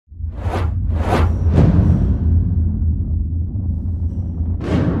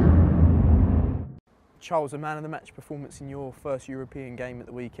Charles, a man of the match performance in your first European game at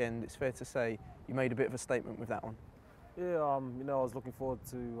the weekend. It's fair to say you made a bit of a statement with that one. Yeah, I was looking forward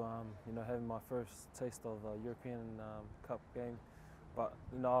to having my first taste of a European Cup game, but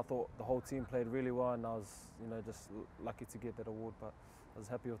I thought the whole team played really well, and I was just lucky to get that award. But I was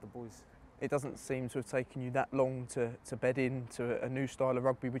happy with the boys. It doesn't seem to have taken you that long to bed into a new style of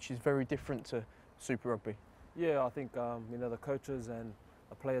rugby, which is very different to Super Rugby. Yeah, I think the coaches and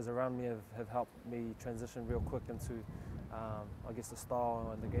the players around me have helped me transition real quick into I guess the style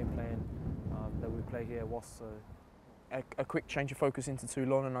and the game plan that we play here at Wasps. So. A quick change of focus into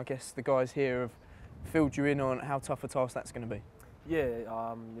Toulon, and I guess the guys here have filled you in on how tough a task that's going to be.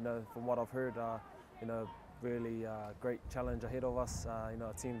 Yeah, from what I've heard, really great challenge ahead of us.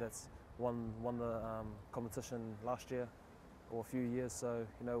 A team that's won the competition last year or a few years. So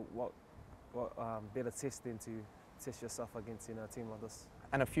what better test than to test yourself against a team like this.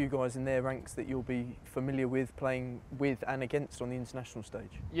 And a few guys in their ranks that you'll be familiar with playing with and against on the international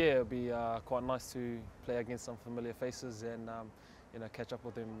stage. Yeah, it'll be quite nice to play against some familiar faces and catch up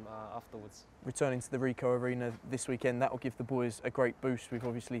with them afterwards. Returning to the Ricoh Arena this weekend, that will give the boys a great boost. We've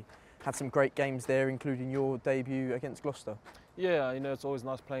obviously had some great games there, including your debut against Gloucester. Yeah, it's always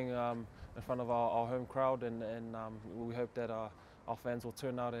nice playing in front of our home crowd, and we hope that our fans will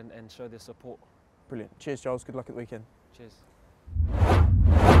turn out and show their support. Brilliant. Cheers, Charles. Good luck at the weekend. Cheers.